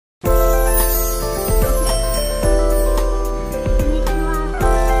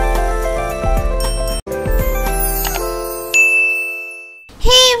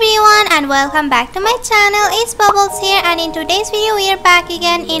welcome back to my channel. It's Bubbles here, and in today's video we are back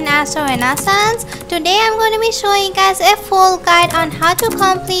again in Astro Renaissance. Today I'm going to be showing you guys a full guide on how to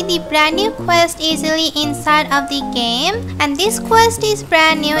complete the brand new quest easily inside of the game. And this quest is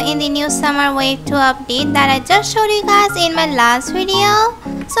brand new in the new Summer Wave 2 update that I just showed you guys in my last video.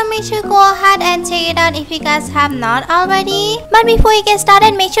 So make sure to go ahead and check it out if you guys have not already. But before you get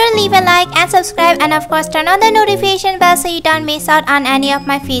started, make sure to leave a like and subscribe, and of course turn on the notification bell so you don't miss out on any of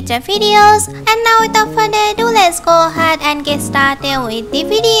my future videos. And now without further ado, let's go ahead and get started with the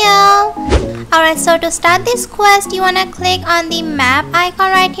video. Alright, so to start this quest, you wanna click on the map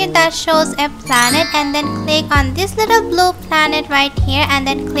icon right here that shows a planet, and then click on this little blue planet right here, and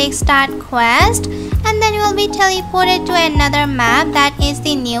then click start quest, and then you will be teleported to another map that is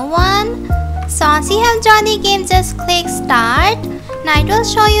the new one. So once you have joined the game, just click start. Now it will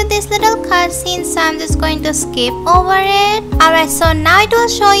show you this little cutscene, so I'm just going to skip over it. Alright, so now it will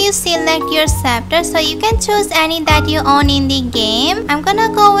show you select your scepter, so you can choose any that you own in the game. I'm gonna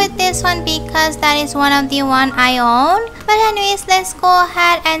go with this one because that is one of the one I own. But anyways, let's go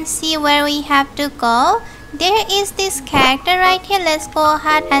ahead and see where we have to go. There is this character right here. Let's go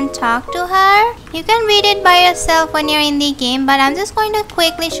ahead and talk to her. You can read it by yourself when you're in the game, but I'm just going to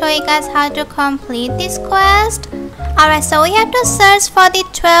quickly show you guys how to complete this quest. Alright, so we have to search for the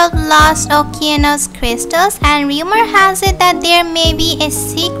 12 lost Okeanos crystals, and rumor has it that there may be a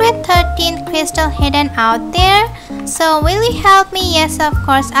secret 13th crystal hidden out there. So will you help me? Yes, of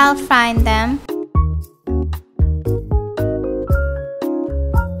course, I'll find them.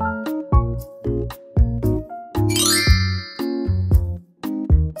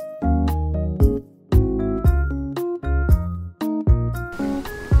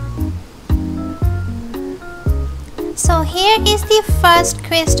 So here is the first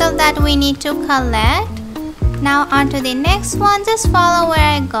crystal that we need to collect. Now on to the next one, just follow where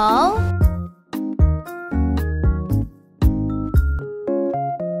I go.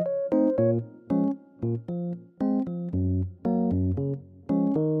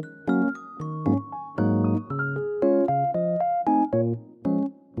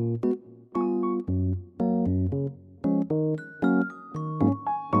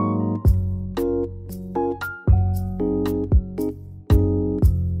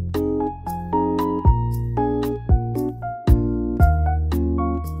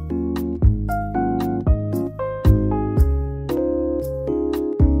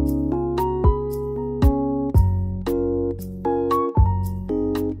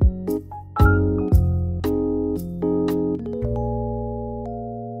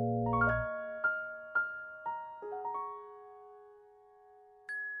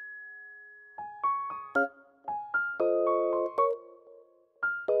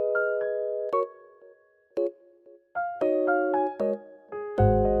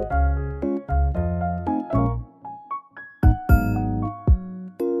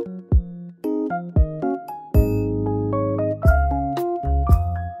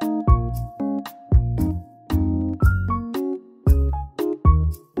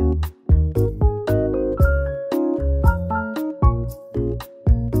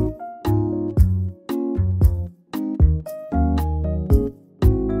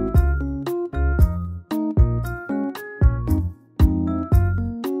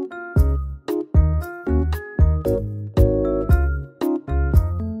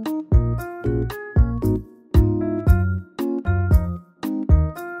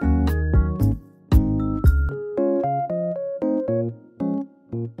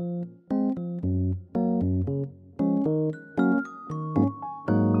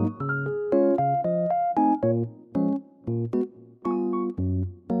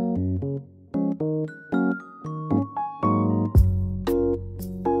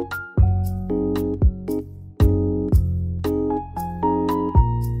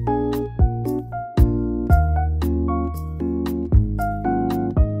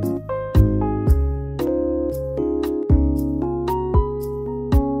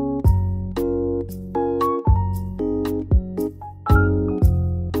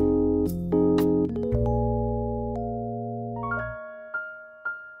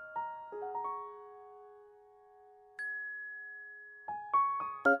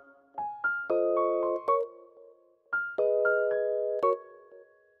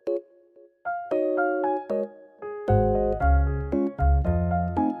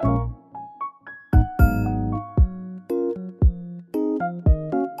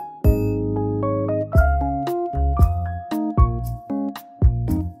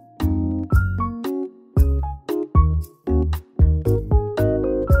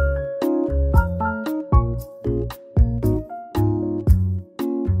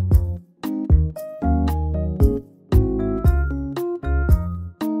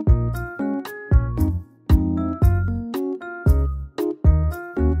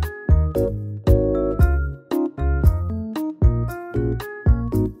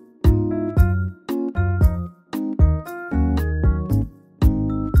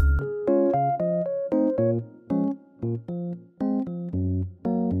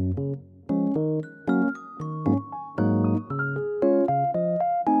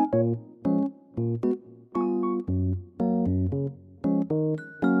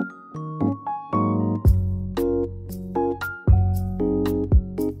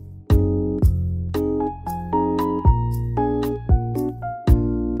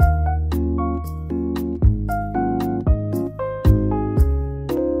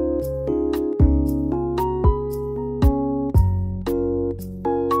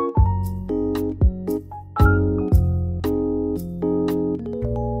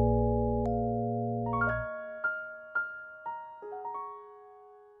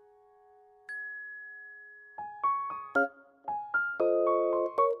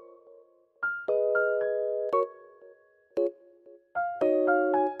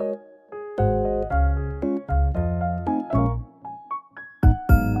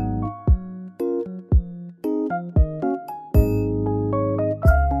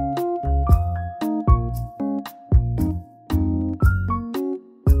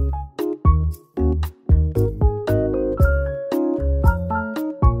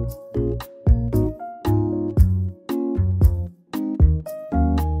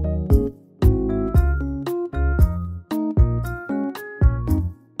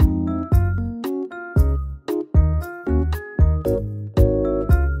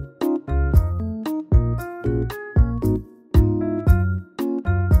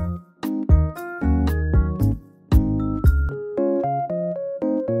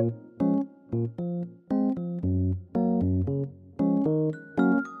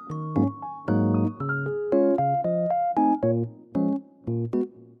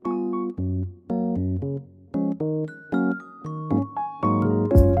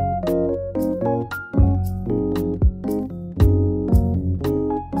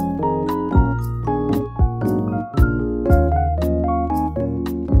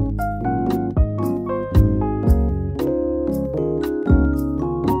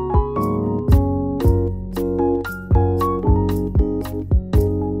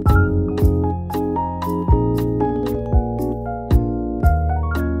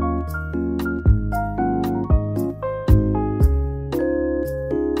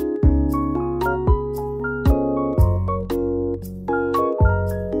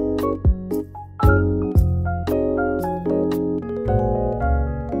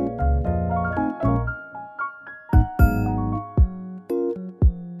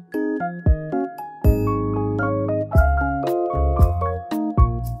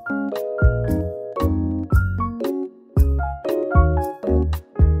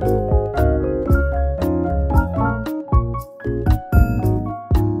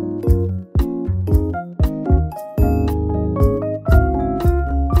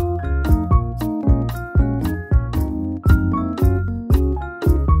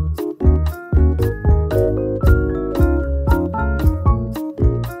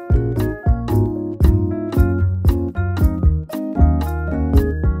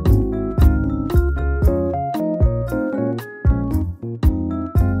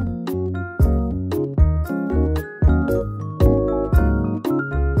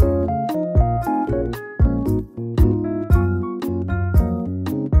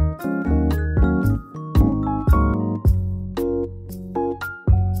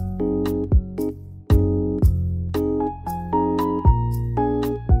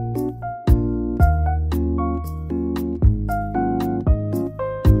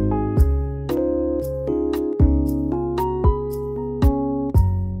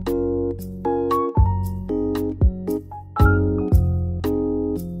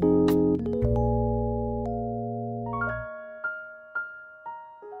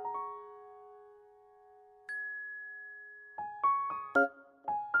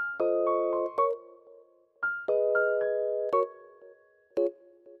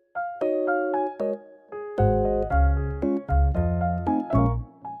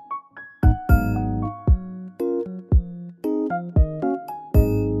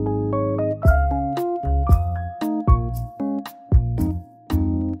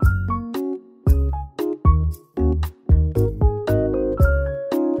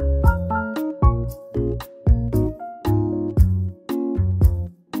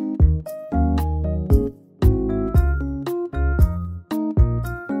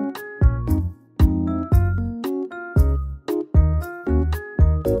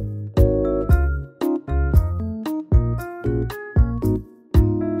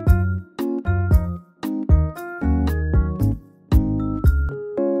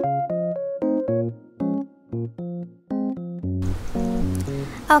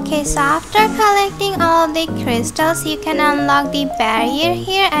 Okay, so after collecting all of the crystals, you can unlock the barrier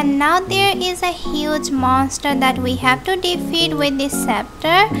here, and now there is a huge monster that we have to defeat with the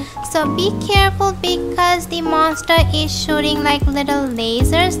scepter. So be careful because the monster is shooting like little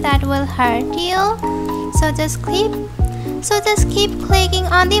lasers that will hurt you. So just keep clicking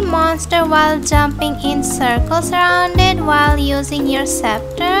on the monster while jumping in circles around it while using your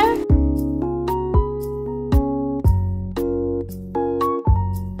scepter.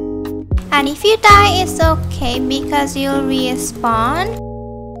 And if you die, it's okay because you'll respawn.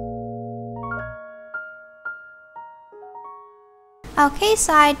 Okay,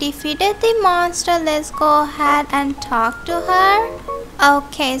 so I defeated the monster. Let's go ahead and talk to her.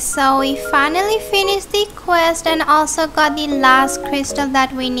 Okay, so we finally finished the quest and also got the last crystal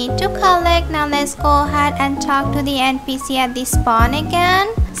that we need to collect. Now let's go ahead and talk to the NPC at the spawn again.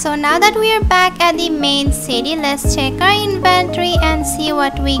 So now that we are back at the main city, let's check our inventory and see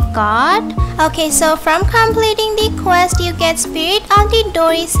what we got. Okay, so from completing the quest, you get Spirit of the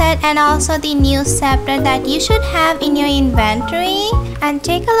Dory set and also the new scepter that you should have in your inventory. And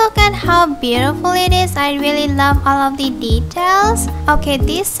take a look at how beautiful it is. I really love all of the details. Okay,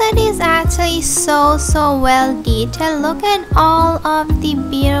 this set is actually so well detailed. Look at all of the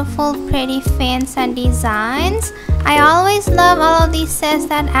beautiful pretty fins and designs. I always love all of these sets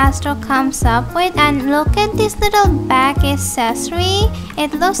that Astro comes up with, and look at this little back accessory.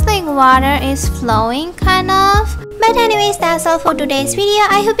 It looks like water is flowing kind of. But anyways, that's all for today's video.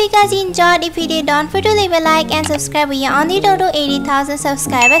 I hope you guys enjoyed. If you did, don't forget to leave a like and subscribe. We are on the road to 80,000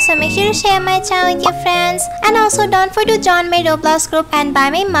 subscribers, so make sure to share my channel with your friends. And also don't forget to join my Roblox group and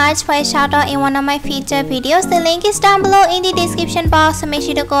buy my merch for a shout out in one of my featured videos. The link is down below in the description box, so make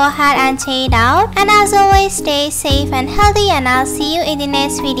sure to go ahead and check it out. And as always, stay safe and healthy, and I'll see you in the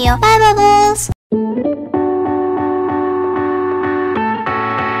next video. Bye bubbles!